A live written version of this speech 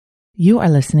You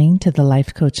are listening to the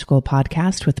Life Coach School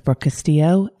podcast with Brooke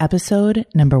Castillo, episode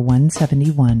number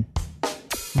 171.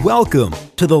 Welcome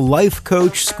to the Life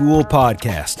Coach School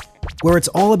podcast, where it's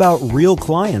all about real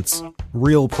clients,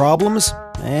 real problems,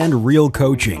 and real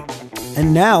coaching.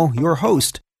 And now, your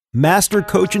host, Master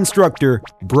Coach Instructor,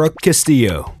 Brooke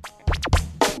Castillo.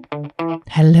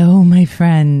 Hello, my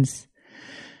friends.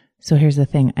 So here's the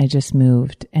thing. I just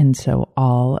moved, and so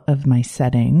all of my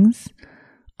settings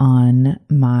on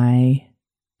my,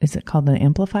 is it called an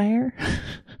amplifier?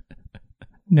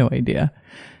 No idea.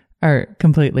 Are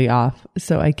completely off.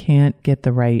 So I can't get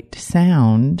the right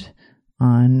sound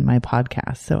on my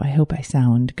podcast. So I hope I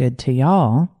sound good to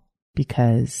y'all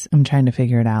because I'm trying to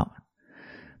figure it out.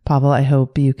 Pavel, I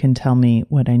hope you can tell me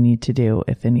what I need to do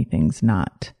if anything's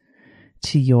not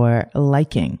to your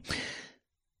liking.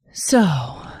 So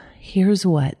here's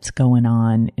what's going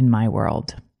on in my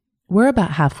world. We're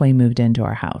about halfway moved into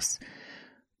our house.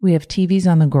 We have TVs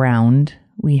on the ground.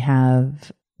 We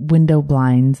have window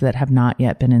blinds that have not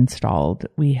yet been installed.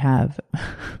 We have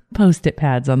Post-it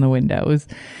pads on the windows.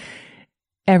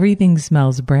 Everything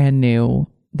smells brand new.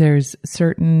 There's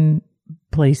certain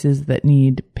places that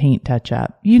need paint touch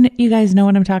up. You guys know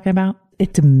what I'm talking about?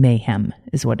 It's mayhem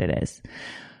is what it is.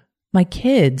 My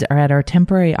kids are at our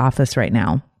temporary office right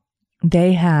now.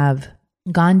 They have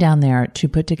gone down there to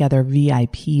put together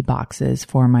VIP boxes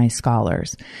for my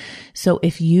scholars. So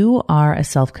if you are a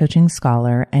self-coaching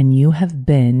scholar and you have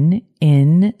been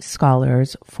in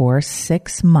Scholars for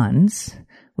 6 months,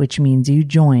 which means you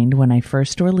joined when I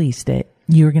first released it,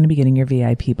 you're going to be getting your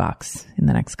VIP box in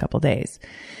the next couple days.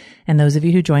 And those of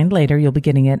you who joined later, you'll be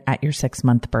getting it at your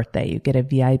 6-month birthday. You get a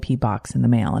VIP box in the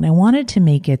mail. And I wanted to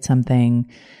make it something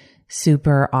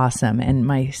super awesome. And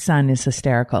my son is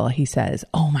hysterical. He says,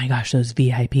 "Oh my gosh, those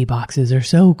VIP boxes are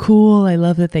so cool. I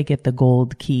love that they get the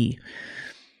gold key."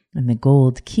 And the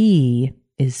gold key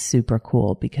is super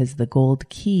cool because the gold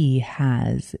key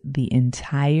has the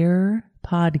entire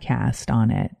podcast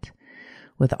on it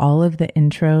with all of the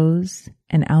intros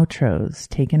and outros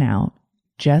taken out,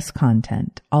 just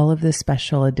content, all of the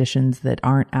special editions that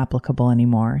aren't applicable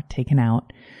anymore taken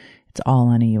out. It's all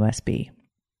on a USB.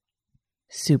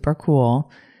 Super cool.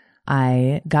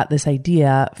 I got this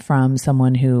idea from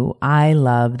someone who I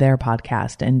love their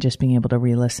podcast and just being able to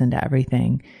re-listen to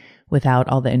everything without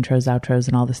all the intros, outros,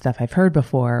 and all the stuff I've heard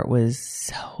before was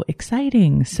so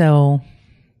exciting. So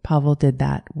Pavel did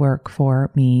that work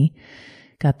for me,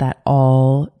 got that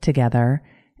all together,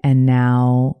 and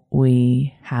now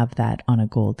we have that on a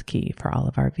gold key for all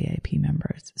of our VIP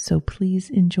members. So please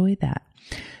enjoy that.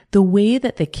 The way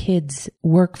that the kids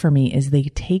work for me is they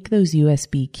take those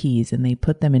USB keys and they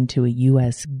put them into a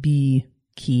USB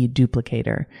key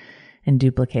duplicator and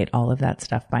duplicate all of that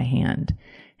stuff by hand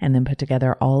and then put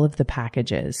together all of the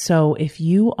packages. So if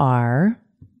you are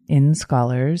in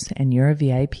Scholars and you're a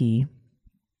VIP,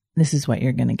 this is what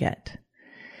you're going to get.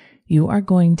 You are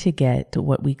going to get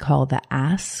what we call the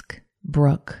Ask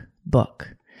Brooke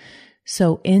book.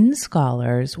 So in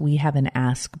Scholars, we have an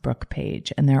Ask Brooke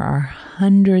page, and there are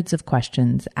hundreds of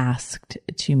questions asked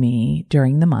to me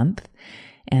during the month,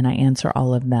 and I answer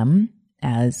all of them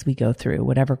as we go through.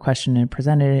 Whatever question is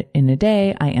presented in a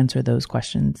day, I answer those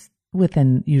questions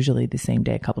within usually the same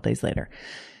day, a couple days later.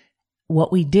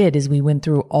 What we did is we went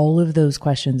through all of those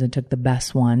questions and took the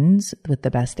best ones with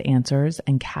the best answers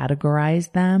and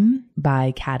categorized them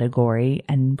by category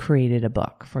and created a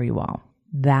book for you all.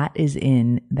 That is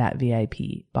in that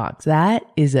VIP box. That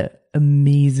is an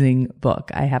amazing book,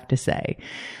 I have to say.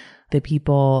 The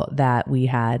people that we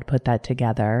had put that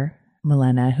together,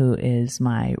 Milena, who is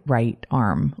my right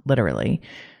arm, literally,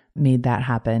 made that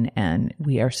happen. And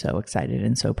we are so excited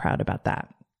and so proud about that.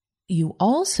 You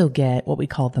also get what we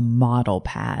call the model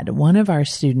pad. One of our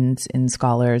students in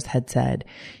Scholars had said,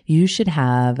 you should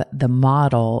have the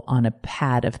model on a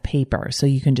pad of paper. So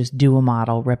you can just do a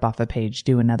model, rip off a page,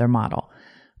 do another model.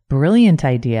 Brilliant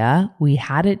idea. We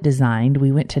had it designed.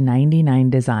 We went to 99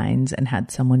 Designs and had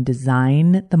someone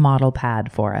design the model pad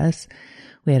for us.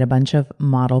 We had a bunch of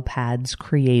model pads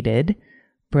created.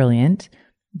 Brilliant.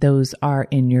 Those are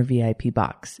in your VIP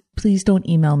box. Please don't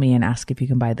email me and ask if you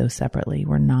can buy those separately.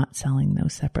 We're not selling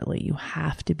those separately. You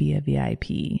have to be a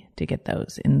VIP to get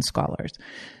those in Scholars.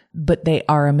 But they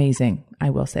are amazing. I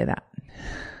will say that.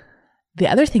 The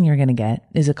other thing you're going to get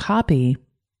is a copy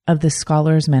of the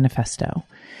Scholars Manifesto.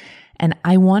 And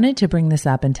I wanted to bring this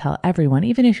up and tell everyone,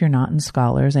 even if you're not in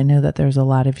Scholars, I know that there's a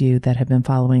lot of you that have been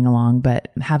following along,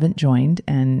 but haven't joined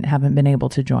and haven't been able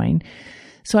to join.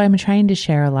 So I'm trying to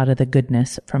share a lot of the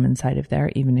goodness from inside of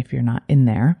there, even if you're not in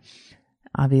there.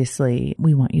 Obviously,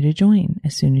 we want you to join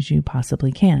as soon as you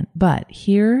possibly can. But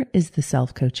here is the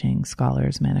Self-Coaching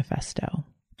Scholars Manifesto.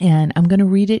 And I'm going to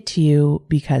read it to you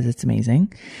because it's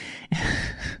amazing.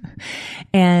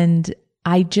 And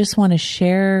I just want to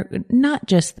share not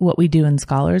just what we do in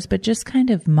Scholars, but just kind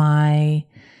of my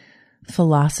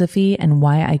philosophy and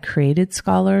why I created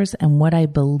Scholars and what I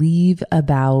believe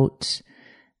about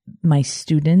my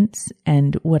students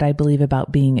and what I believe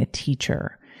about being a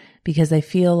teacher. Because I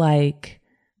feel like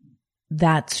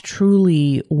that's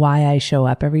truly why I show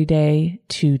up every day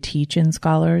to teach in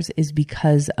Scholars, is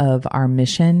because of our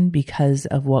mission, because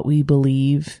of what we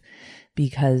believe,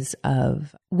 because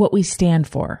of what we stand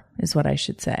for, is what I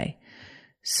should say.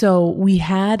 So we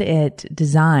had it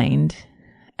designed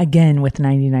again with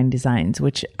 99 Designs,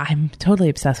 which I'm totally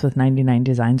obsessed with 99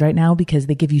 Designs right now because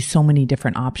they give you so many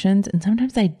different options. And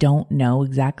sometimes I don't know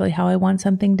exactly how I want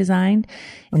something designed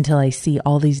until I see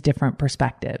all these different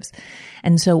perspectives.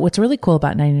 And so what's really cool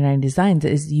about 99 Designs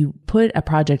is you put a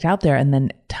project out there and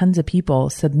then tons of people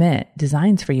submit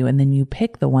designs for you. And then you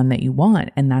pick the one that you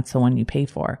want. And that's the one you pay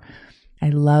for. I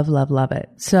love, love, love it.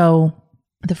 So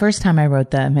the first time I wrote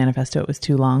the manifesto, it was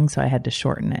too long, so I had to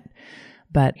shorten it.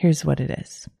 But here's what it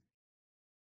is.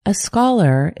 A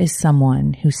scholar is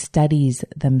someone who studies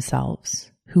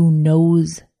themselves, who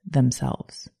knows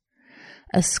themselves.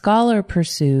 A scholar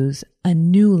pursues a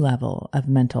new level of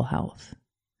mental health.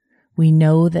 We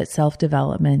know that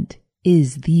self-development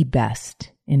is the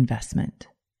best investment.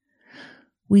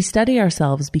 We study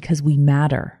ourselves because we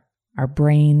matter. Our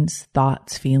brains,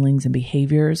 thoughts, feelings, and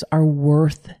behaviors are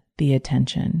worth the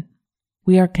attention.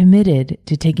 We are committed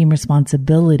to taking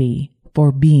responsibility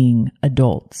for being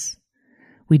adults.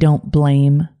 We don't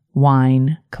blame,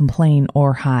 whine, complain,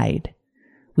 or hide.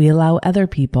 We allow other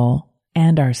people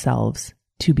and ourselves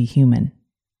to be human.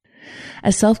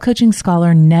 A self-coaching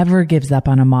scholar never gives up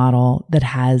on a model that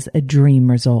has a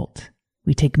dream result.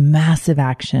 We take massive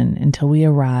action until we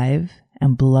arrive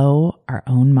and blow our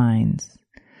own minds.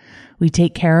 We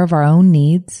take care of our own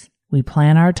needs. We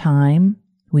plan our time.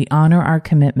 We honor our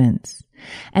commitments.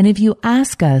 And if you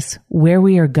ask us where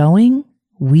we are going,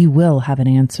 we will have an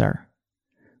answer.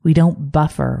 We don't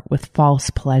buffer with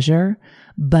false pleasure,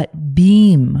 but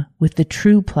beam with the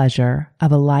true pleasure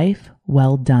of a life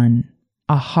well done,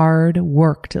 a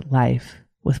hard-worked life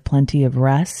with plenty of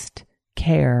rest,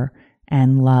 care,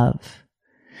 and love.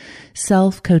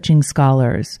 Self-coaching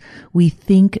scholars, we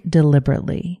think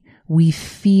deliberately, we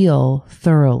feel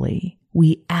thoroughly,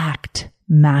 we act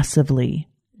massively,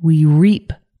 we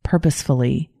reap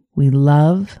purposefully, we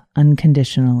love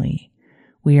unconditionally.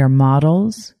 We are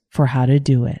models for how to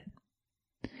do it.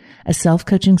 A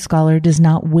self-coaching scholar does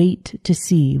not wait to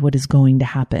see what is going to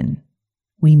happen.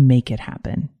 We make it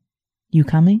happen. You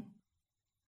coming?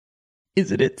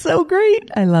 Isn't it so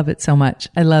great? I love it so much.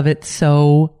 I love it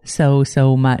so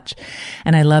much.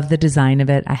 And I love the design of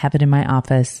it. I have it in my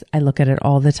office. I look at it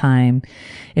all the time.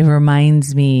 It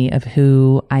reminds me of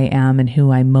who I am and who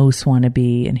I most want to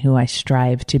be and who I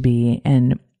strive to be,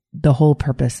 and the whole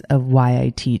purpose of why I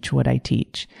teach what I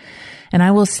teach. And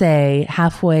I will say,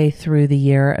 halfway through the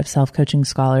year of Self-Coaching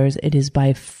Scholars, it is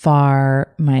by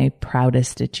far my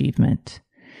proudest achievement.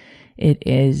 It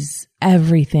is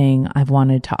everything I've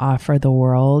wanted to offer the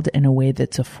world in a way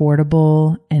that's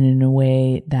affordable and in a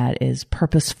way that is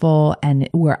purposeful and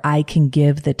where I can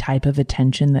give the type of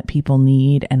attention that people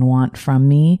need and want from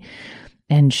me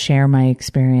and share my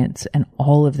experience and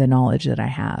all of the knowledge that I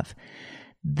have.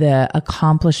 The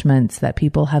accomplishments that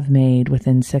people have made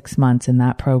within 6 months in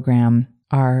that program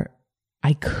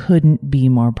I couldn't be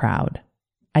more proud.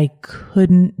 I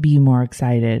couldn't be more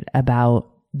excited about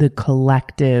the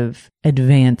collective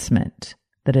advancement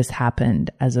that has happened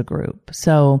as a group.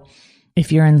 So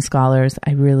if you're in Scholars,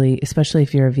 I really, especially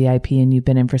if you're a VIP and you've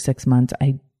been in for 6 months,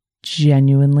 I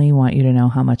genuinely want you to know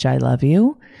how much I love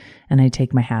you. And I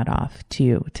take my hat off to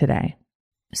you today.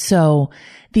 So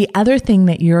the other thing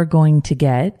that you're going to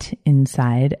get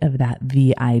inside of that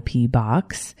VIP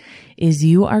box is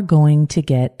you are going to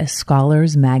get a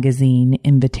Scholars Magazine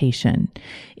invitation.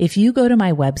 If you go to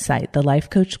my website,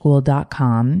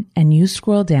 thelifecoachschool.com, and you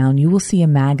scroll down, you will see a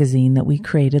magazine that we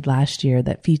created last year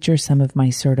that features some of my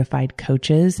certified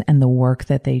coaches and the work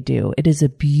that they do. It is a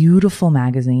beautiful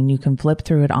magazine. You can flip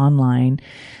through it online.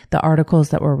 The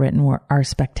articles that were written are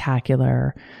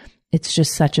spectacular. It's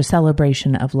just such a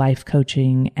celebration of life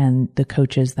coaching and the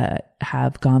coaches that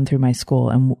have gone through my school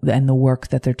and the work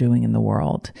that they're doing in the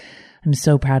world. I'm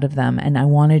so proud of them. And I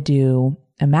want to do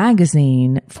a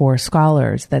magazine for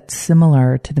scholars that's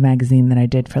similar to the magazine that I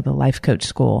did for the Life Coach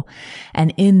School.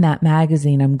 And in that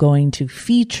magazine, I'm going to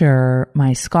feature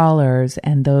my scholars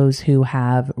and those who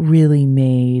have really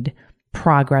made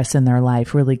progress in their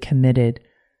life, really committed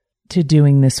to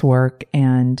doing this work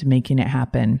and making it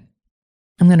happen.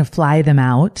 I'm going to fly them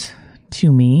out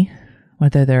to me,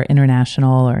 whether they're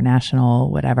international or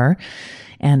national, whatever.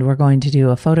 And we're going to do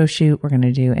a photo shoot. We're going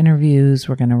to do interviews.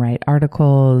 We're going to write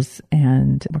articles,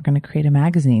 and we're going to create a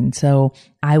magazine. So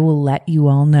I will let you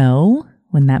all know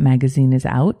when that magazine is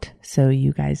out so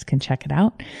you guys can check it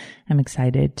out. I'm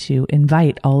excited to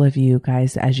invite all of you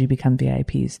guys as you become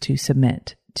VIPs to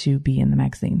submit to be in the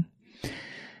magazine.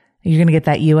 You're going to get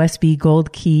that USB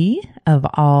gold key of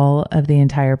all of the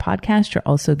entire podcast. You're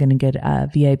also going to get a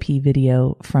VIP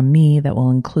video from me that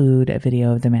will include a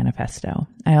video of the manifesto.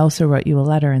 I also wrote you a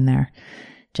letter in there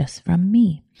just from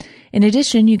me. In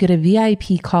addition, you get a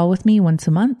VIP call with me once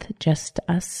a month, just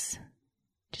us,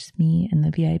 just me and the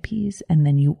VIPs. And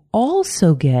then you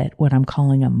also get what I'm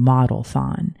calling a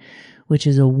model-thon, which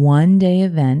is a one-day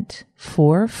event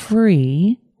for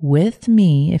free with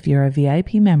me. If you're a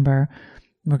VIP member,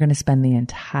 we're going to spend the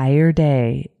entire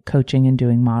day coaching and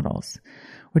doing models.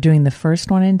 We're doing the first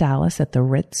one in Dallas at the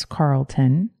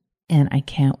Ritz-Carlton, and I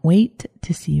can't wait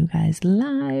to see you guys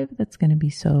live. That's going to be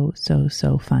so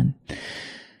fun.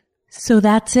 So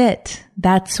that's it.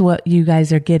 That's what you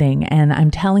guys are getting. And I'm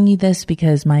telling you this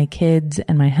because my kids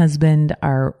and my husband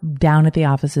are down at the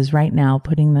offices right now,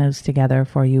 putting those together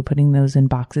for you, putting those in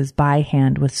boxes by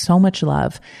hand with so much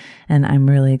love. And I'm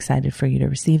really excited for you to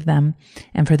receive them.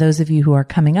 And for those of you who are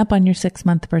coming up on your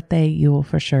 6-month birthday, you will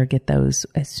for sure get those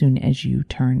as soon as you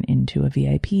turn into a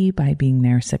VIP by being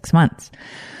there 6 months.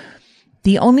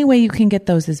 The only way you can get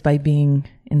those is by being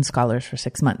in Scholars for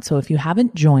 6 months. So if you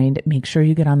haven't joined, make sure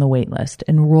you get on the wait list.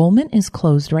 Enrollment is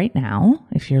closed right now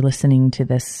if you're listening to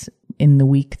this in the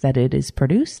week that it is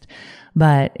produced.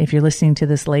 But if you're listening to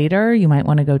this later, you might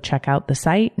want to go check out the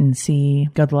site and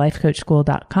go to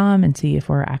lifecoachschool.com and see if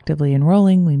we're actively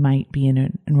enrolling. We might be in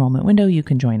an enrollment window. You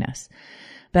can join us.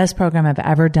 Best program I've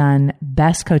ever done.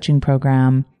 Best coaching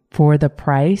program for the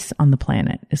price on the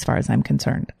planet, as far as I'm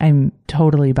concerned. I'm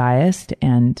totally biased,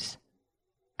 and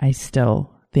I still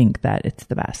think that it's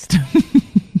the best.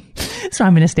 So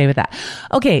I'm going to stay with that.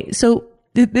 Okay. So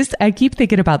I keep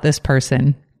thinking about this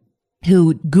person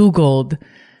who Googled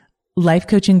life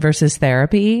coaching versus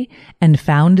therapy and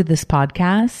found this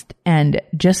podcast and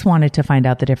just wanted to find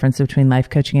out the difference between life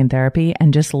coaching and therapy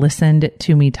and just listened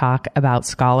to me talk about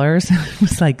Scholars. It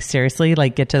was like, seriously,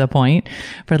 like get to the point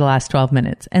for the last 12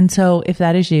 minutes. And so if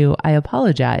that is you, I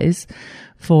apologize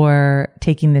for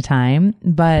taking the time,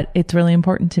 but it's really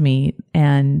important to me.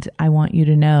 And I want you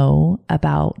to know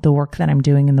about the work that I'm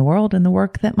doing in the world and the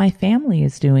work that my family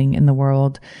is doing in the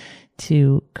world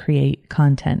to create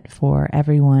content for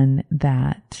everyone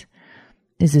that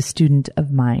is a student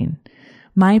of mine.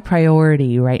 My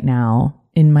priority right now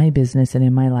in my business and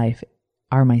in my life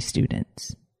are my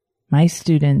students. My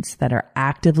students that are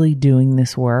actively doing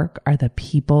this work are the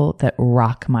people that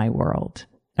rock my world,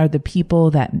 are the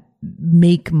people that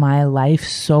make my life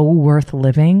so worth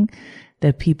living.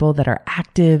 The people that are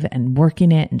active and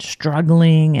working it and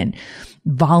struggling and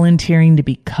volunteering to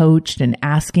be coached and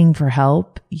asking for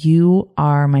help. You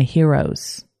are my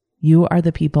heroes. You are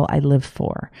the people I live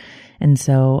for. And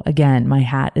so again, my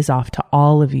hat is off to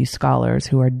all of you scholars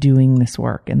who are doing this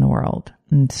work in the world.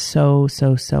 I'm so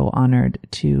honored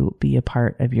to be a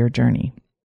part of your journey.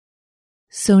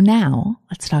 So now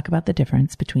let's talk about the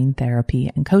difference between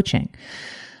therapy and coaching.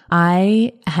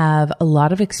 I have a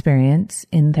lot of experience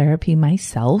in therapy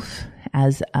myself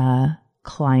as a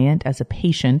client, as a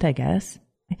patient, I guess.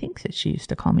 I think that she used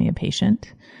to call me a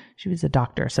patient. She was a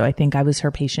doctor, so I think I was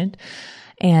her patient.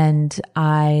 And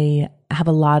I have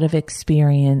a lot of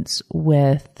experience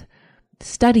with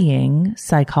studying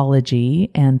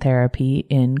psychology and therapy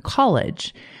in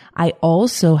college. I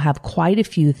also have quite a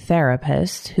few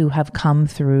therapists who have come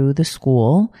through the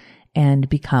school and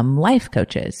become life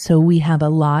coaches. So we have a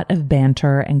lot of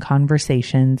banter and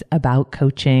conversations about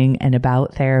coaching and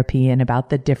about therapy and about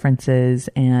the differences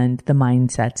and the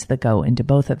mindsets that go into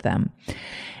both of them.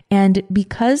 And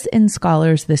because in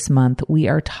Scholars this month, we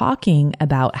are talking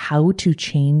about how to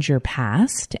change your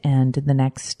past, and the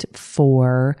next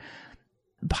 4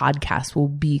 podcasts will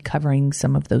be covering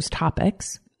some of those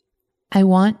topics, I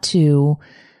want to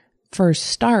first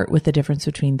start with the difference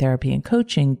between therapy and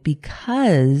coaching,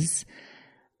 because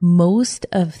most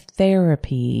of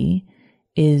therapy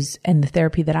and the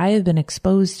therapy that I have been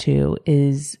exposed to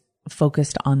is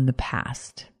focused on the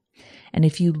past. And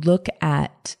if you look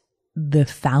at the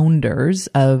founders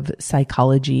of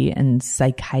psychology and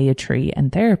psychiatry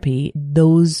and therapy,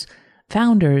 those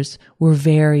founders were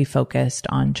very focused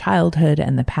on childhood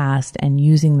and the past and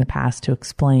using the past to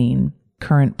explain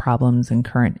current problems and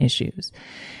current issues.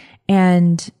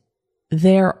 And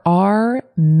there are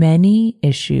many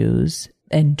issues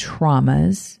and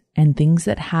traumas and things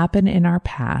that happen in our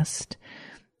past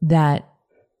that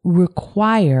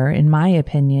require, in my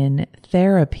opinion,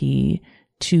 therapy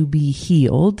to be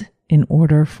healed in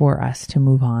order for us to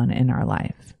move on in our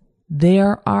life.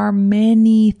 There are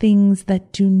many things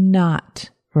that do not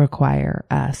require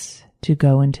us to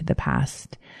go into the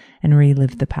past and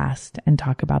relive the past and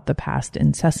talk about the past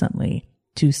incessantly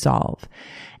to solve.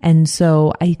 And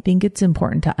so I think it's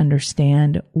important to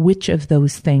understand which of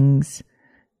those things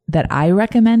that I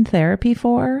recommend therapy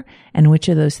for and which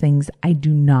of those things I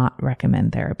do not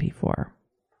recommend therapy for.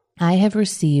 I have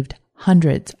received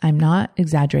hundreds, I'm not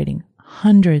exaggerating,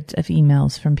 hundreds of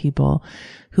emails from people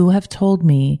who have told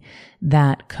me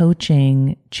that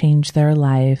coaching changed their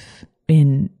life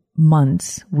in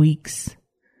months, weeks,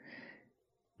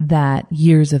 that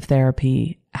years of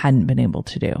therapy hadn't been able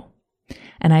to do.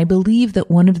 And I believe that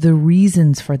one of the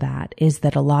reasons for that is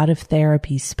that a lot of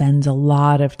therapy spends a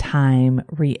lot of time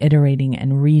reiterating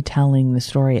and retelling the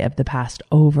story of the past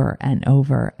over and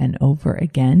over and over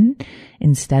again,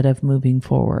 instead of moving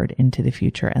forward into the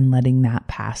future and letting that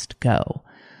past go.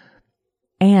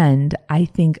 And I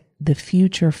think the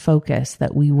future focus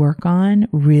that we work on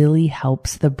really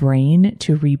helps the brain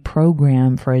to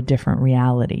reprogram for a different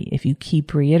reality. If you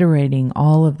keep reiterating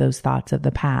all of those thoughts of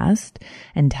the past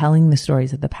and telling the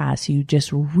stories of the past, you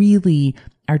just really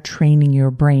are training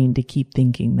your brain to keep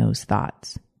thinking those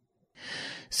thoughts.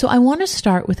 So I want to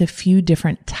start with a few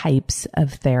different types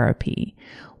of therapy.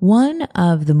 One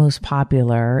of the most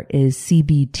popular is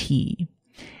CBT.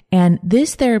 And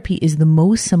this therapy is the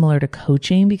most similar to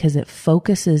coaching because it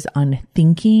focuses on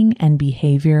thinking and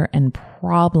behavior and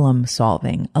problem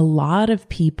solving. A lot of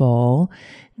people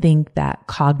think that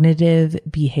cognitive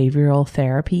behavioral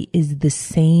therapy is the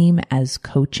same as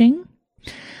coaching,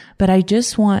 but I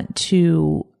just want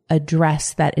to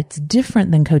address that it's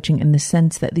different than coaching in the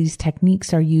sense that these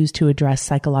techniques are used to address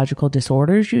psychological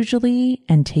disorders usually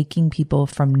and taking people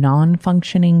from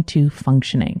non-functioning to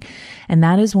functioning. And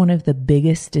that is one of the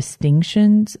biggest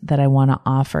distinctions that I want to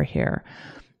offer here.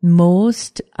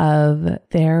 Most of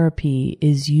therapy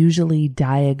is usually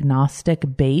diagnostic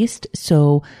based.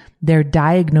 So they're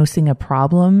diagnosing a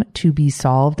problem to be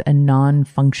solved, a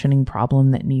non-functioning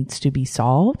problem that needs to be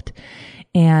solved.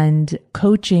 And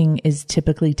coaching is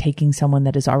typically taking someone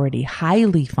that is already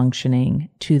highly functioning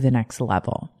to the next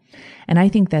level. And I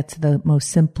think that's the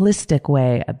most simplistic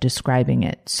way of describing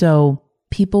it. So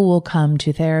people will come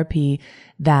to therapy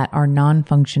that are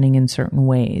non-functioning in certain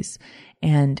ways.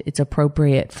 And it's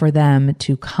appropriate for them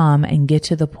to come and get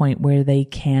to the point where they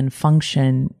can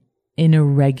function in a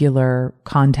regular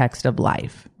context of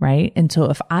life, right? And so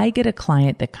if I get a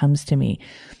client that comes to me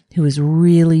who is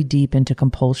really deep into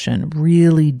compulsion,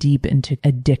 really deep into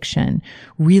addiction,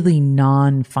 really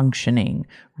non-functioning,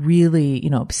 really,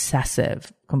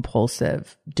 obsessive,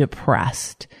 compulsive,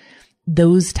 depressed,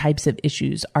 those types of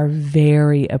issues are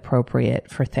very appropriate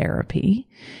for therapy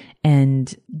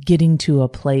and getting to a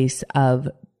place of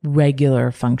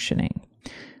regular functioning.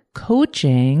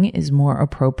 Coaching is more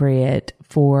appropriate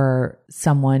for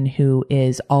someone who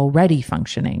is already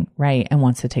functioning, right? And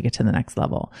wants to take it to the next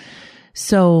level.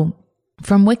 So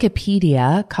from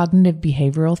Wikipedia, cognitive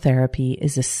behavioral therapy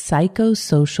is a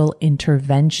psychosocial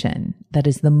intervention that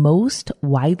is the most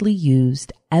widely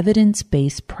used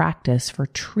evidence-based practice for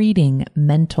treating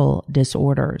mental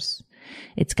disorders.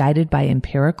 It's guided by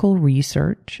empirical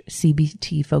research.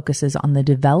 CBT focuses on the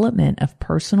development of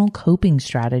personal coping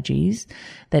strategies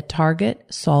that target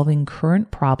solving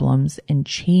current problems and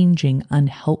changing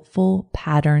unhelpful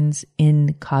patterns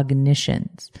in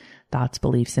cognitions, thoughts,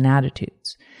 beliefs, and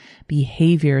attitudes,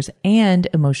 behaviors, and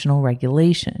emotional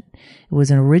regulation. It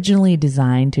was originally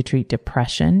designed to treat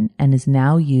depression and is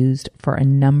now used for a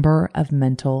number of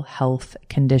mental health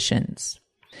conditions.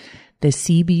 The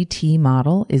CBT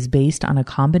model is based on a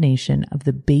combination of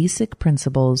the basic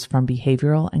principles from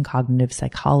behavioral and cognitive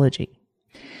psychology.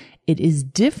 It is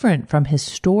different from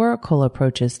historical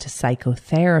approaches to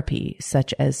psychotherapy,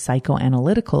 such as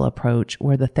psychoanalytical approach,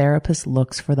 where the therapist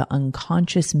looks for the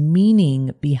unconscious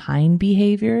meaning behind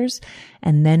behaviors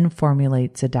and then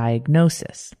formulates a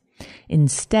diagnosis.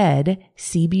 Instead,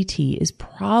 CBT is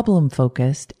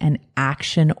problem-focused and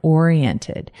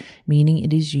action-oriented, meaning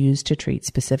it is used to treat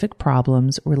specific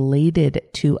problems related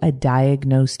to a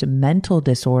diagnosed mental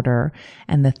disorder,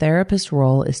 and the therapist's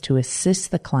role is to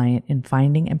assist the client in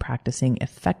finding and practicing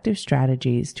effective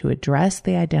strategies to address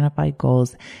the identified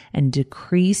goals and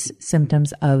decrease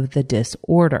symptoms of the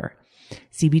disorder.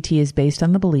 CBT is based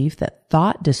on the belief that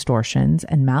thought distortions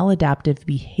and maladaptive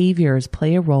behaviors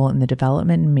play a role in the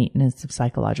development and maintenance of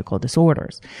psychological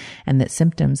disorders, and that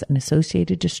symptoms and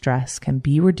associated distress can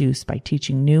be reduced by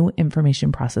teaching new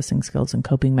information processing skills and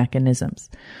coping mechanisms.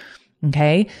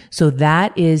 Okay, so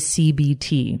that is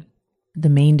CBT. The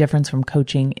main difference from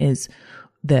coaching is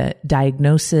the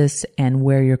diagnosis and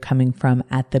where you're coming from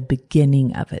at the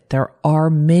beginning of it. There are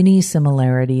many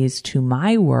similarities to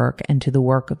my work and to the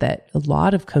work that a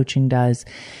lot of coaching does.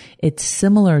 It's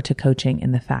similar to coaching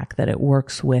in the fact that it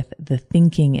works with the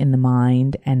thinking in the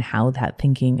mind and how that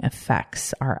thinking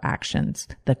affects our actions,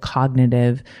 the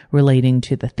cognitive relating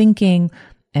to the thinking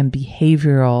and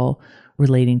behavioral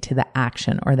relating to the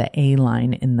action, or the A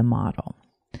line in the model.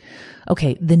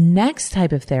 Okay, the next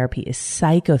type of therapy is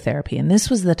psychotherapy. And this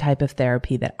was the type of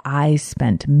therapy that I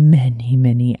spent many,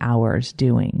 many hours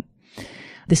doing.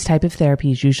 This type of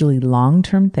therapy is usually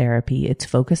long-term therapy. It's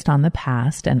focused on the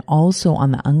past and also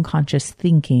on the unconscious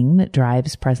thinking that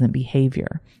drives present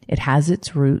behavior. It has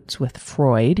its roots with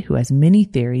Freud, who has many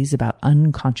theories about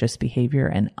unconscious behavior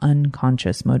and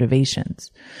unconscious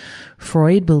motivations.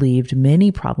 Freud believed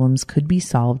many problems could be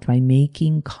solved by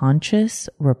making conscious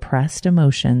repressed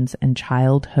emotions and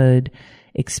childhood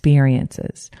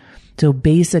experiences. So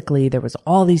basically, there was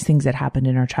all these things that happened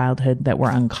in our childhood that were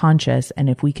unconscious, and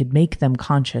if we could make them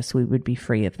conscious, we would be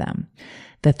free of them.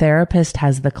 The therapist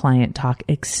has the client talk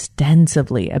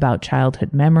extensively about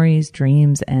childhood memories,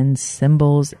 dreams, and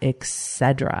symbols,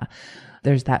 etc.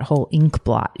 There's that whole ink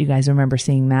blot. You guys remember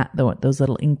seeing that, those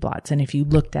little ink blots. And if you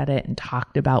looked at it and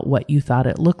talked about what you thought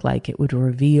it looked like, it would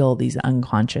reveal these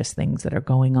unconscious things that are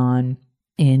going on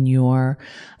in your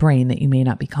brain that you may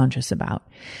not be conscious about.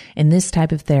 In this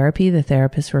type of therapy, the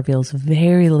therapist reveals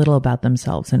very little about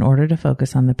themselves in order to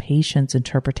focus on the patient's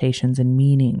interpretations and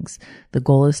meanings. The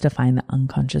goal is to find the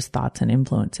unconscious thoughts and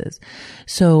influences.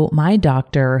 So my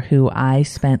doctor, who I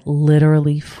spent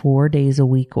literally 4 days a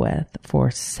week with for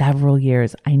several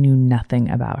years, I knew nothing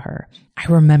about her. I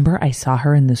remember I saw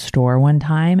her in the store one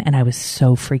time and I was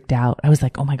so freaked out. I was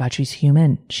like, oh my God, she's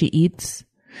human. She eats.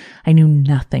 I knew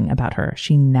nothing about her.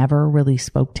 She never really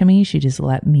spoke to me. She just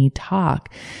let me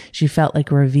talk. She felt like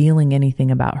revealing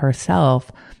anything about herself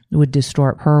would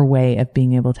distort her way of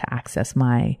being able to access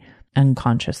my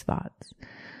unconscious thoughts.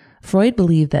 Freud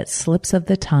believed that slips of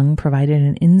the tongue provided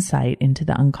an insight into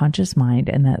the unconscious mind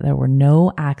and that there were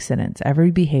no accidents.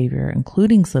 Every behavior,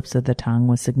 including slips of the tongue,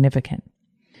 was significant.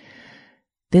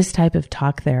 This type of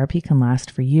talk therapy can last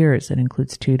for years. It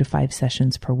includes 2 to 5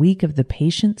 sessions per week of the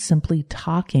patient simply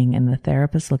talking and the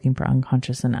therapist looking for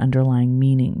unconscious and underlying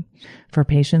meaning. For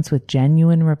patients with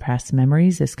genuine repressed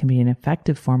memories, this can be an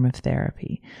effective form of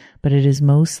therapy, but it is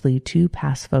mostly too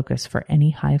past focused for any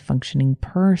high functioning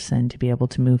person to be able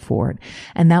to move forward.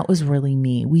 And that was really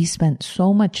me. We spent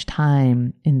so much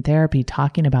time in therapy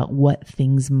talking about what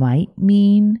things might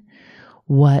mean,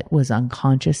 what was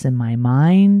unconscious in my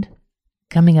mind,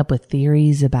 coming up with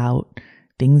theories about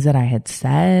things that I had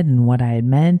said and what I had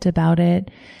meant about it.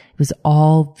 It was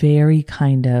all very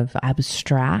kind of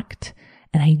abstract,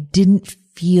 and I didn't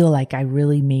feel like I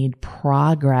really made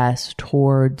progress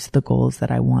towards the goals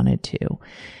that I wanted to.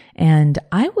 And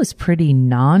I was pretty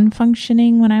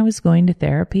non-functioning when I was going to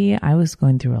therapy. I was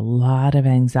going through a lot of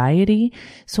anxiety.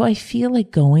 So I feel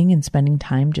like going and spending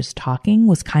time just talking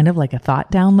was kind of like a thought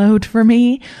download for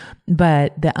me.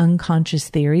 But the unconscious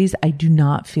theories, I do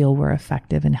not feel were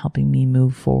effective in helping me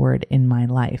move forward in my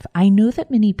life. I know that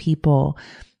many people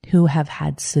who have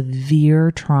had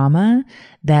severe trauma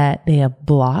that they have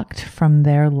blocked from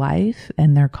their life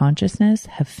and their consciousness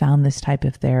have found this type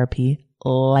of therapy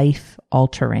life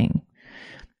altering.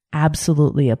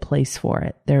 Absolutely a place for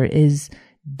it. There is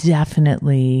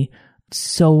definitely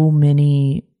so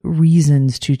many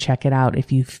reasons to check it out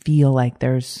if you feel like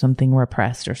there's something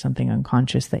repressed or something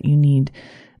unconscious that you need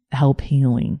help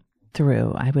healing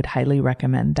through. I would highly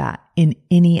recommend that. In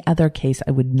any other case,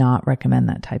 I would not recommend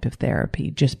that type of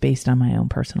therapy, just based on my own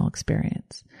personal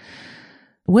experience.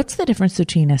 What's the difference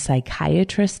between a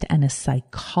psychiatrist and a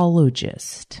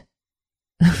psychologist?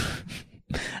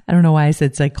 I don't know why I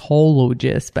said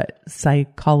psychologist, but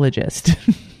psychologist.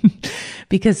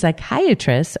 Because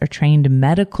psychiatrists are trained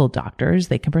medical doctors.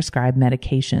 They can prescribe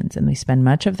medications and they spend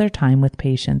much of their time with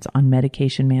patients on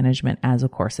medication management as a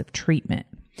course of treatment.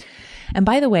 And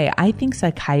by the way, I think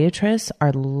psychiatrists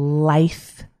are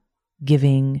life-giving,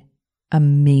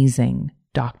 amazing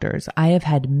doctors. I have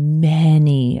had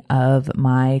many of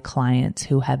my clients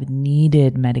who have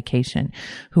needed medication,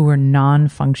 who were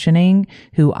non-functioning,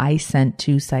 who I sent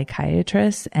to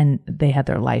psychiatrists, and they had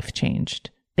their life changed.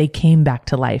 They came back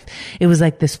to life. It was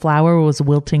like this flower was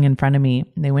wilting in front of me.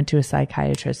 They went to a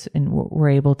psychiatrist and were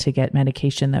able to get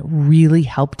medication that really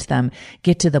helped them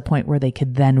get to the point where they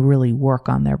could then really work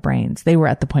on their brains. They were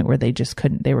at the point where they just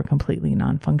couldn't. They were completely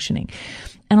non-functioning.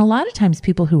 And a lot of times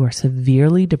people who are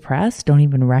severely depressed don't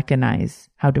even recognize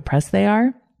how depressed they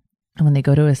are. And when they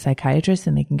go to a psychiatrist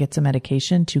and they can get some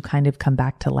medication to kind of come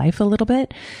back to life a little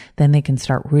bit, then they can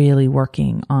start really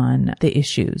working on the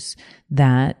issues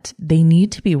that they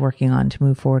need to be working on to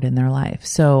move forward in their life.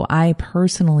 So I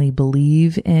personally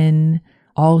believe in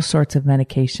all sorts of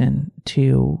medication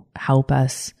to help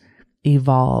us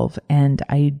evolve. And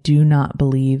I do not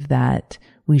believe that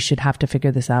we should have to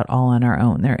figure this out all on our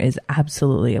own. There is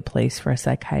absolutely a place for a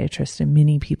psychiatrist in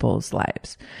many people's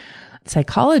lives.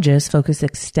 Psychologists focus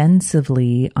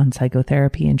extensively on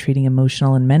psychotherapy and treating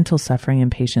emotional and mental suffering in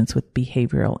patients with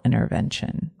behavioral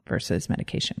intervention versus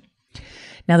medication.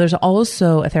 Now, there's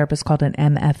also a therapist called an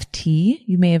MFT.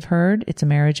 You may have heard. It's a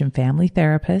marriage and family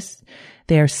therapist.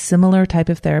 They are similar type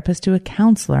of therapist to a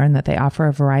counselor in that they offer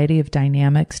a variety of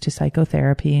dynamics to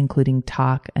psychotherapy, including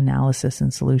talk, analysis,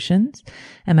 and solutions.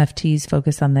 MFTs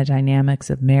focus on the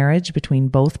dynamics of marriage between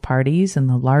both parties and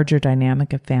the larger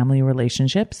dynamic of family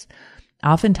relationships.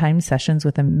 Oftentimes, sessions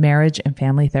with a marriage and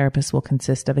family therapist will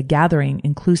consist of a gathering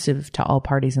inclusive to all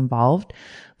parties involved,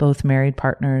 both married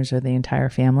partners or the entire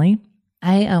family.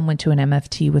 I went to an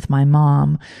MFT with my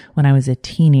mom when I was a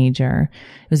teenager.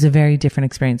 It was a very different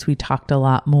experience. We talked a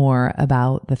lot more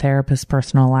about the therapist's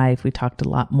personal life. We talked a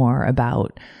lot more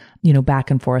about,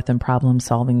 back and forth and problem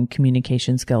solving,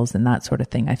 communication skills and that sort of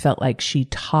thing. I felt like she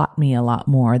taught me a lot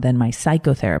more than my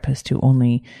psychotherapist who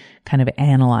only kind of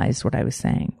analyzed what I was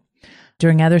saying.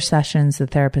 During other sessions, the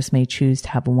therapist may choose to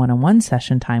have a one-on-one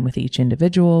session time with each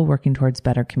individual, working towards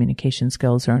better communication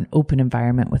skills or an open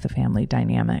environment with a family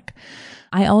dynamic.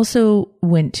 I also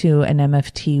went to an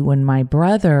MFT when my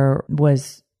brother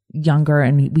was younger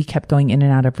and we kept going in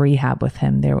and out of rehab with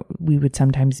him. We would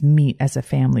sometimes meet as a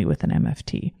family with an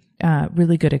MFT.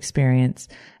 Really good experience.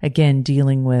 Again,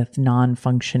 dealing with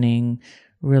non-functioning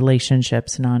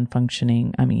relationships,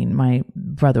 non-functioning. I mean, my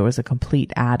brother was a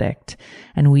complete addict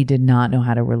and we did not know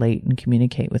how to relate and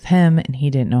communicate with him, and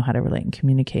he didn't know how to relate and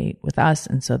communicate with us.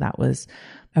 And so that was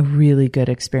a really good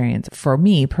experience for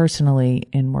me personally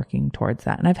in working towards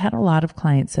that. And I've had a lot of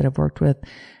clients that have worked with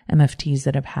MFTs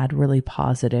that have had really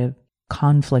positive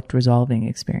conflict resolving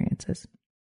experiences.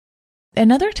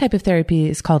 Another type of therapy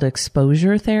is called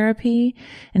exposure therapy,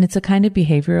 and it's a kind of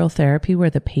behavioral therapy where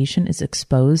the patient is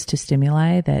exposed to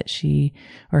stimuli that she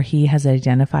or he has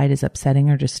identified as upsetting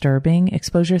or disturbing.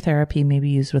 Exposure therapy may be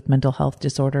used with mental health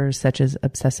disorders such as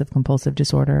obsessive compulsive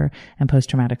disorder and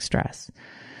post-traumatic stress.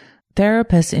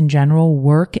 Therapists in general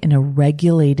work in a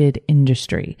regulated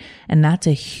industry, and that's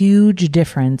a huge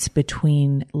difference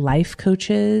between life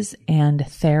coaches and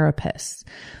therapists.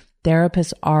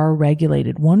 Therapists are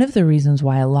regulated. One of the reasons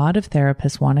why a lot of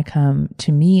therapists want to come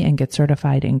to me and get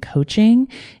certified in coaching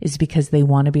is because they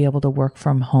want to be able to work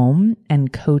from home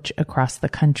and coach across the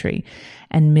country.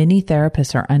 And many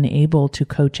therapists are unable to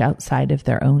coach outside of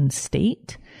their own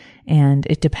state. And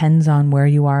it depends on where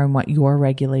you are and what your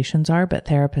regulations are, but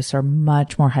therapists are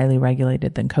much more highly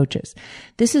regulated than coaches.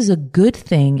 This is a good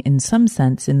thing in some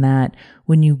sense in that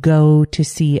when you go to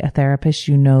see a therapist,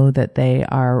 you know that they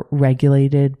are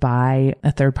regulated by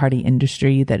a third-party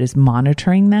industry that is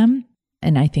monitoring them.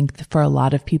 And I think for a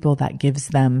lot of people, that gives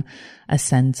them a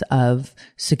sense of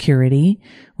security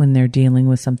when they're dealing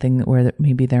with something where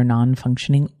maybe they're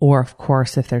non-functioning, or of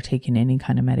course, if they're taking any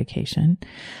kind of medication.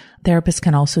 Therapists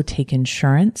can also take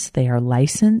insurance. They are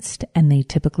licensed and they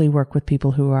typically work with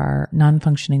people who are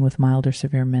non-functioning with mild or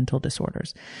severe mental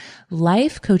disorders.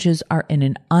 Life coaches are in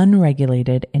an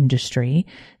unregulated industry.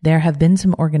 There have been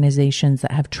some organizations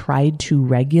that have tried to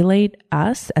regulate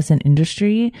us as an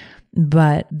industry,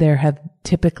 but there have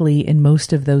typically in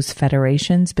most of those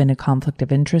federations been a conflict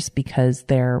of interest because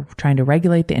they're trying to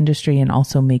regulate the industry and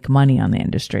also make money on the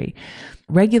industry.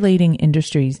 Regulating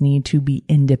industries need to be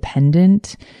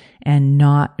independent and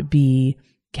not be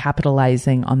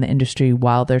capitalizing on the industry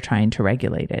while they're trying to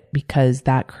regulate it, because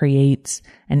that creates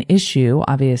an issue,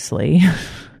 obviously,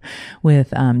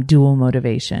 with dual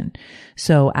motivation.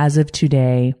 So as of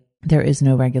today, there is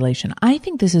no regulation. I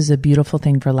think this is a beautiful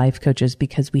thing for life coaches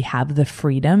because we have the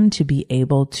freedom to be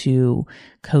able to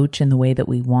coach in the way that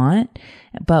we want,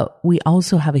 but we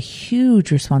also have a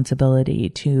huge responsibility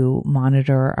to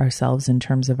monitor ourselves in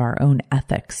terms of our own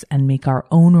ethics and make our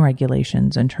own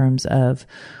regulations in terms of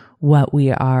what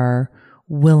we are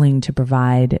willing to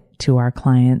provide to our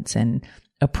clients, and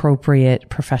appropriate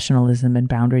professionalism and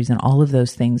boundaries and all of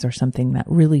those things are something that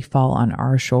really fall on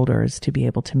our shoulders to be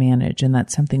able to manage. And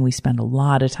that's something we spend a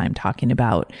lot of time talking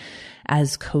about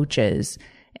as coaches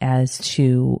as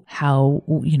to how,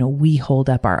 we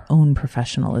hold up our own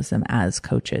professionalism as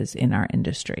coaches in our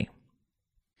industry.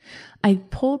 I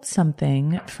pulled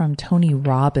something from Tony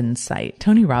Robbins' site.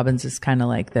 Tony Robbins is kind of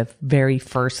like the very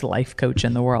first life coach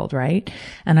in the world, right?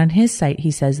 And on his site,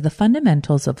 he says, the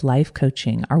fundamentals of life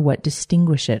coaching are what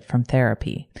distinguish it from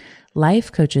therapy.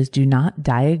 Life coaches do not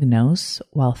diagnose,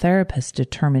 while therapists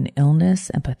determine illness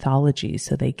and pathology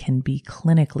so they can be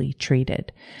clinically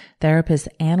treated. Therapists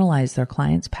analyze their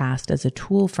clients' past as a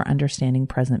tool for understanding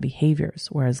present behaviors,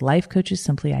 whereas life coaches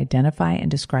simply identify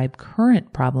and describe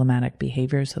current problematic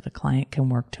behaviors so the client can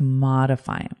work to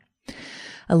modify them.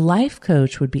 A life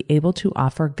coach would be able to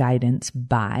offer guidance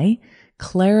by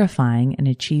clarifying and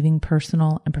achieving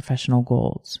personal and professional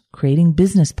goals, creating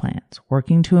business plans,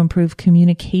 working to improve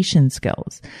communication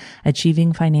skills,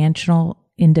 achieving financial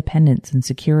independence and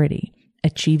security,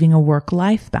 achieving a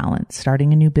work-life balance,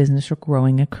 starting a new business or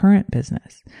growing a current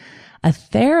business. A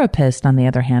therapist, on the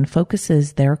other hand,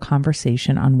 focuses their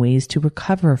conversation on ways to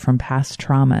recover from past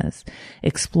traumas,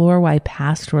 explore why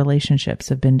past relationships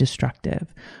have been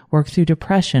destructive, work through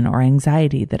depression or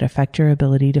anxiety that affect your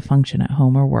ability to function at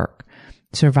home or work,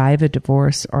 survive a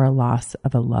divorce or a loss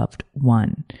of a loved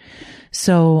one.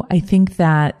 So I think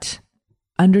that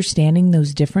understanding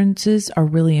those differences are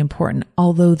really important,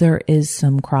 although there is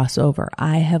some crossover.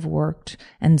 I have worked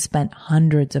and spent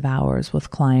hundreds of hours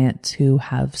with clients who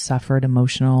have suffered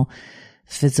emotional,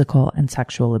 physical, and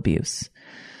sexual abuse.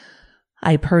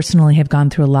 I personally have gone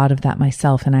through a lot of that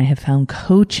myself, and I have found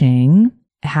coaching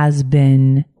has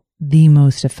been the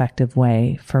most effective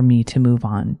way for me to move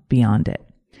on beyond it.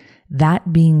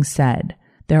 That being said,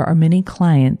 there are many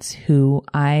clients who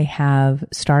I have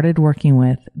started working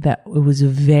with that it was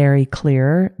very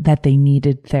clear that they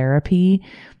needed therapy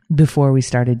before we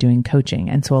started doing coaching.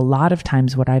 And so a lot of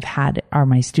times what I've had are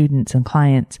my students and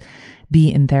clients be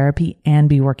in therapy and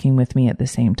be working with me at the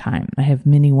same time. I have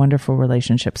many wonderful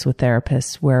relationships with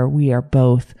therapists where we are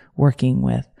both working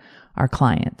with our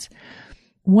clients.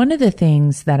 One of the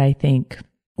things that I think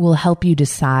will help you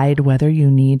decide whether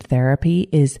you need therapy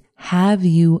is, have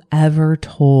you ever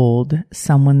told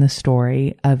someone the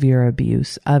story of your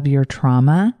abuse, of your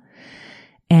trauma?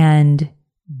 And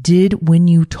when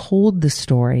you told the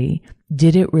story,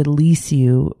 did it release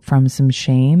you from some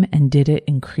shame, and did it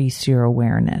increase your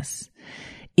awareness?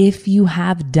 If you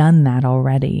have done that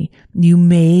already, you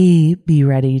may be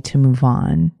ready to move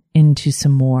on into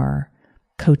some more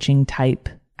coaching type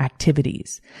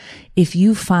activities. If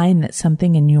you find that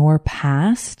something in your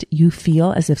past, you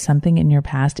feel as if something in your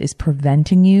past is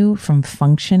preventing you from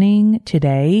functioning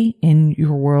today in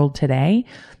your world today,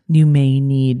 you may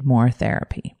need more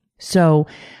therapy. So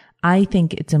I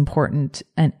think it's important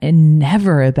and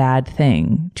never a bad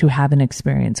thing to have an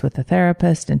experience with a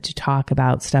therapist and to talk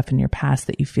about stuff in your past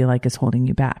that you feel like is holding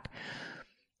you back.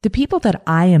 The people that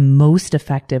I am most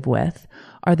effective with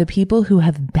are the people who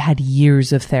have had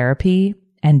years of therapy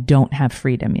and don't have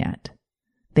freedom yet.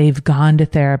 They've gone to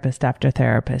therapist after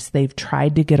therapist. They've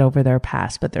tried to get over their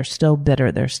past, but they're still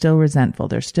bitter. They're still resentful.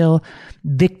 They're still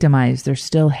victimized. They're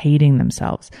still hating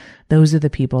themselves. Those are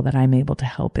the people that I'm able to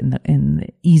help in the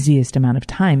easiest amount of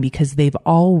time, because they've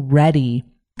already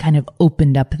kind of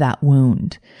opened up that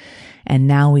wound. And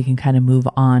now we can kind of move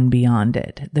on beyond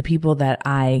it. The people that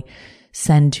I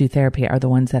send to therapy are the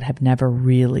ones that have never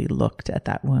really looked at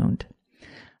that wound.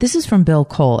 This is from Bill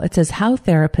Cole. It says, how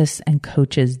therapists and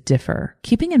coaches differ.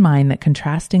 Keeping in mind that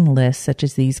contrasting lists such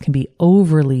as these can be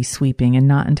overly sweeping and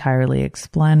not entirely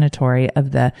explanatory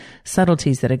of the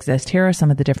subtleties that exist, here are some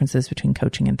of the differences between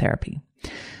coaching and therapy.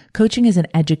 Coaching is an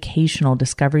educational,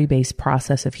 discovery-based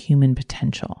process of human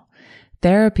potential.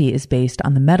 Therapy is based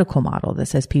on the medical model that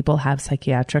says people have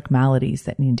psychiatric maladies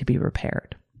that need to be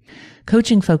repaired.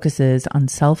 Coaching focuses on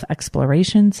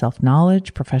self-exploration,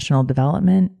 self-knowledge, professional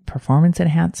development, performance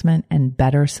enhancement, and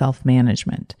better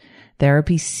self-management.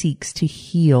 Therapy seeks to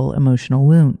heal emotional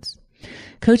wounds.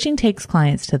 Coaching takes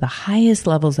clients to the highest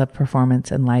levels of performance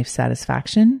and life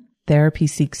satisfaction. Therapy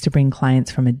seeks to bring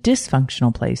clients from a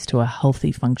dysfunctional place to a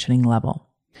healthy functioning level.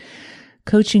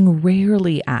 Coaching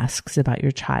rarely asks about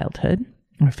your childhood.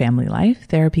 or family life,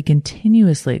 therapy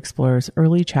continuously explores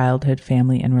early childhood,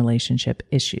 family, and relationship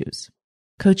issues.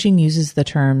 Coaching uses the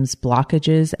terms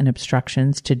blockages and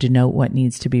obstructions to denote what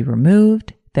needs to be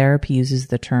removed. Therapy uses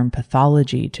the term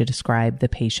pathology to describe the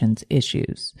patient's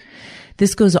issues.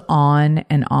 This goes on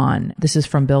and on. This is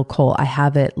from Bill Cole. I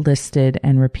have it listed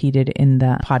and repeated in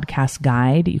the podcast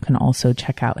guide. You can also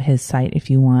check out his site if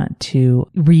you want to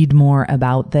read more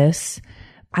about this.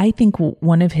 I think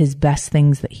one of his best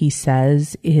things that he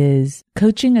says is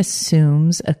coaching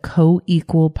assumes a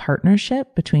co-equal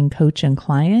partnership between coach and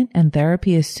client, and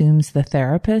therapy assumes the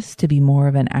therapist to be more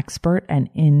of an expert and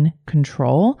in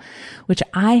control, which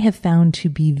I have found to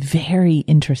be very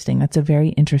interesting. That's a very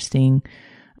interesting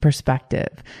perspective.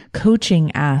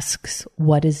 Coaching asks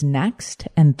what is next,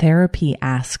 and therapy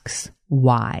asks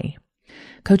why.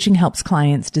 Coaching helps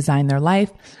clients design their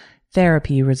life.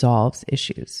 Therapy resolves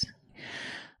issues.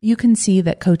 You can see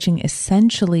that coaching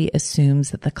essentially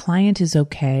assumes that the client is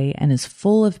okay and is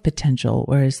full of potential,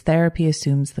 whereas therapy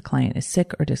assumes the client is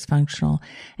sick or dysfunctional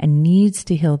and needs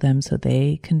to heal them so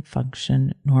they can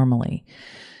function normally.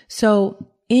 So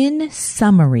in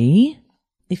summary,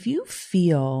 if you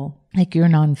feel like you're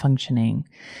non-functioning,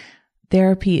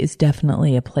 therapy is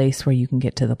definitely a place where you can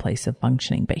get to the place of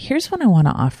functioning. But here's what I want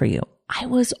to offer you. I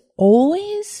was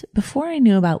always, before I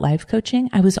knew about life coaching,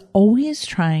 I was always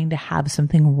trying to have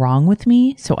something wrong with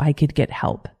me so I could get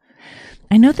help.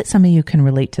 I know that some of you can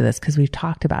relate to this because we've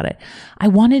talked about it. I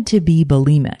wanted to be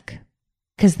bulimic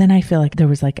because then I feel like there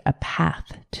was like a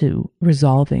path to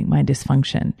resolving my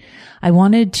dysfunction. I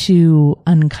wanted to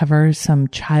uncover some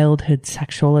childhood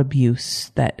sexual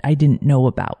abuse that I didn't know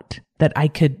about, that I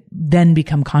could then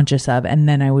become conscious of, and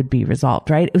then I would be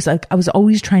resolved, right? It was like I was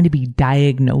always trying to be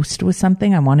diagnosed with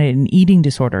something. I wanted an eating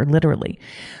disorder, literally.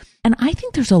 And I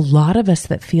think there's a lot of us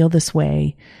that feel this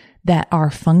way, that are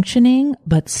functioning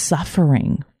but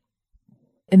suffering.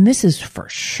 And this is for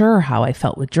sure how I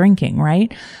felt with drinking,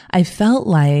 right? I felt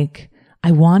like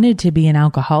I wanted to be an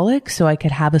alcoholic so I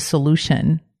could have a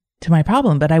solution to my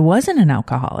problem, but I wasn't an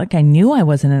alcoholic. I knew I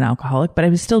wasn't an alcoholic, but I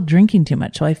was still drinking too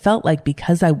much. So I felt like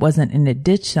because I wasn't in a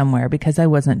ditch somewhere, because I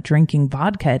wasn't drinking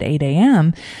vodka at 8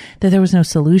 a.m., that there was no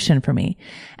solution for me.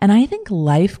 And I think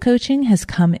life coaching has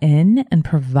come in and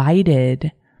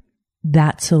provided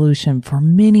that solution for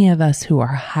many of us who are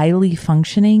highly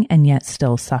functioning and yet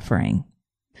still suffering.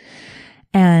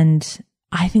 And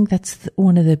I think that's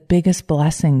one of the biggest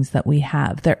blessings that we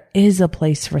have. There is a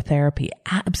place for therapy.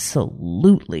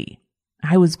 Absolutely.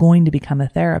 I was going to become a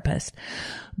therapist,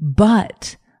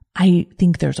 but I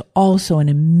think there's also an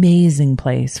amazing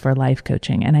place for life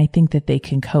coaching. And I think that they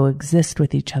can coexist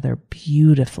with each other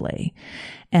beautifully.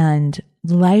 And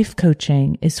life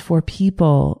coaching is for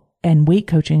people, and weight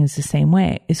coaching is the same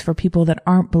way, is for people that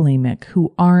aren't bulimic,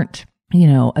 who aren't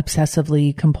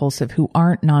obsessively compulsive, who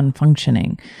aren't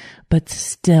non-functioning, but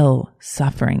still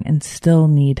suffering and still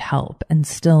need help and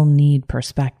still need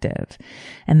perspective.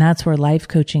 And that's where life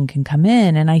coaching can come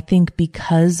in. And I think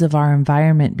because of our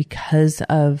environment, because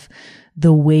of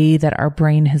the way that our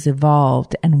brain has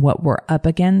evolved and what we're up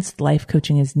against, life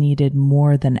coaching is needed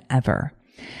more than ever.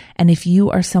 And if you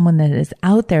are someone that is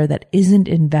out there that isn't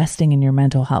investing in your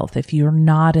mental health, if you're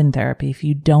not in therapy, if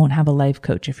you don't have a life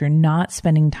coach, if you're not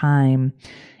spending time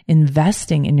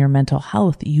investing in your mental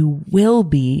health, you will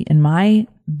be, in my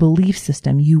belief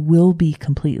system, you will be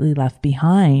completely left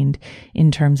behind in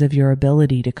terms of your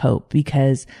ability to cope,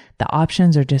 because the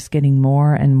options are just getting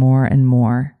more and more and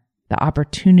more. The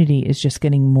opportunity is just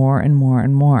getting more and more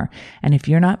and more. And if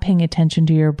you're not paying attention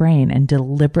to your brain and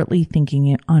deliberately thinking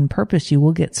it on purpose, you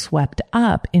will get swept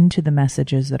up into the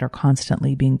messages that are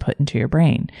constantly being put into your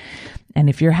brain. And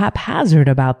if you're haphazard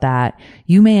about that,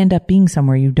 you may end up being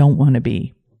somewhere you don't want to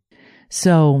be.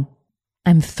 So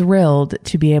I'm thrilled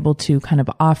to be able to kind of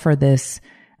offer this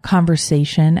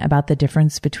conversation about the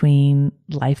difference between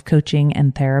life coaching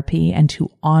and therapy, and to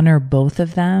honor both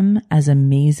of them as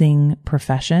amazing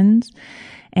professions.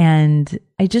 And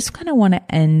I just kind of want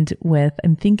to end with,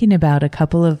 I'm thinking about a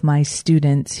couple of my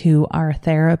students who are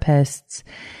therapists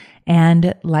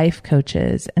and life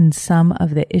coaches, and some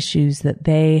of the issues that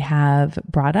they have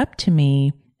brought up to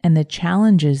me and the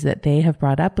challenges that they have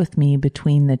brought up with me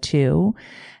between the two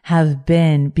have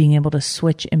been being able to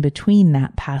switch in between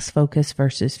that past focus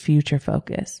versus future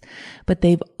focus. But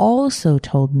they've also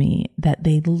told me that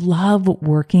they love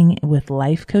working with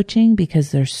life coaching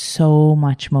because there's so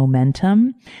much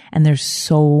momentum and there's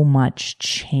so much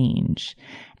change.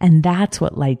 And that's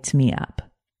what lights me up.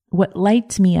 What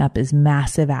lights me up is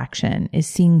massive action, is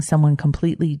seeing someone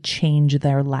completely change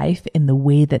their life in the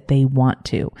way that they want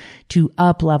to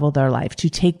up-level their life, to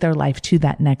take their life to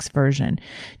that next version,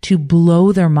 to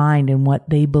blow their mind in what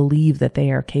they believe that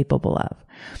they are capable of.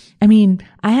 I mean,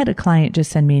 I had a client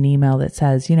just send me an email that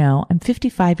says, I'm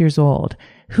 55 years old.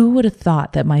 Who would have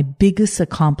thought that my biggest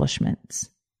accomplishments,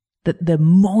 that the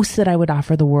most that I would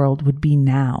offer the world would be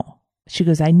now? She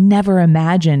goes, I never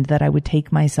imagined that I would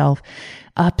take myself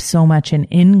up so much in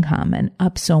income and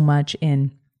up so much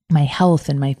in my health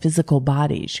and my physical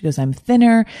body. She goes, I'm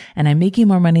thinner and I'm making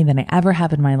more money than I ever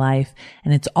have in my life.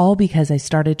 And it's all because I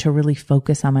started to really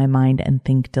focus on my mind and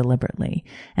think deliberately.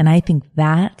 And I think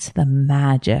that's the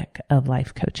magic of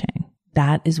life coaching.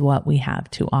 That is what we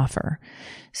have to offer.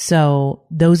 So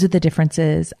those are the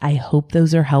differences. I hope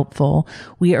those are helpful.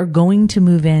 We are going to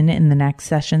move in the next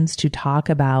sessions to talk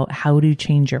about how to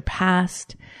change your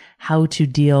past, how to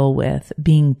deal with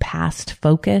being past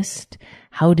focused,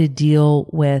 how to deal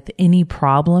with any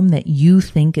problem that you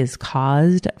think is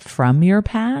caused from your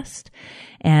past.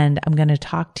 And I'm going to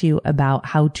talk to you about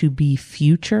how to be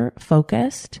future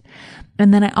focused.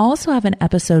 And then I also have an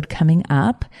episode coming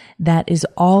up that is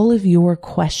all of your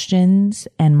questions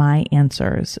and my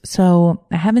answers. So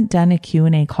I haven't done a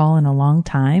Q&A call in a long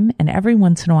time. And every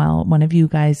once in a while, one of you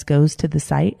guys goes to the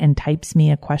site and types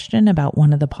me a question about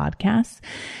one of the podcasts.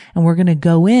 And we're going to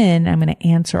go in, I'm going to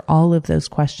answer all of those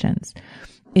questions.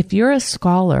 If you're a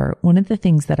scholar, one of the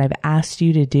things that I've asked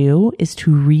you to do is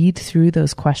to read through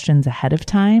those questions ahead of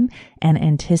time and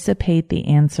anticipate the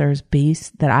answers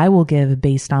that I will give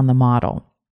based on the model.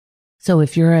 So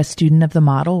if you're a student of the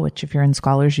model, which if you're in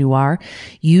Scholars you are,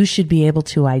 you should be able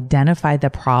to identify the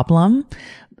problem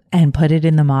and put it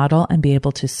in the model and be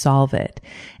able to solve it.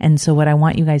 And so what I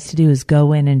want you guys to do is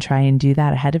go in and try and do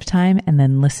that ahead of time and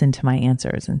then listen to my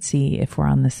answers and see if we're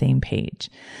on the same page.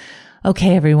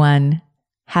 Okay, everyone.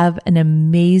 Have an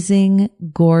amazing,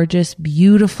 gorgeous,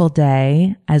 beautiful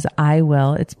day, as I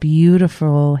will. It's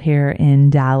beautiful here in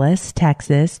Dallas,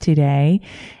 Texas today.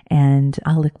 And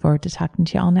I'll look forward to talking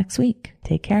to you all next week.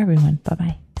 Take care, everyone.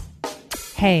 Bye-bye.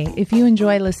 Hey, if you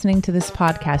enjoy listening to this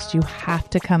podcast, you have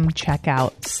to come check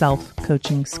out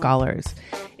Self-Coaching Scholars.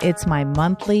 It's my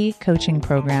monthly coaching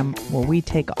program where we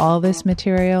take all this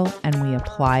material and we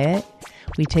apply it.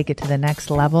 We take it to the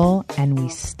next level and we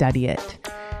study it.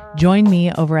 Join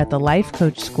me over at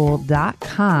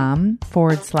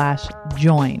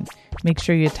thelifecoachschool.com/join. Make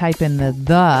sure you type in the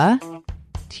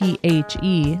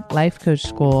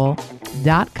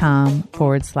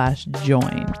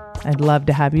lifecoachschool.com/join. I'd love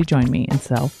to have you join me in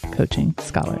Self-Coaching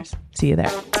Scholars. See you there.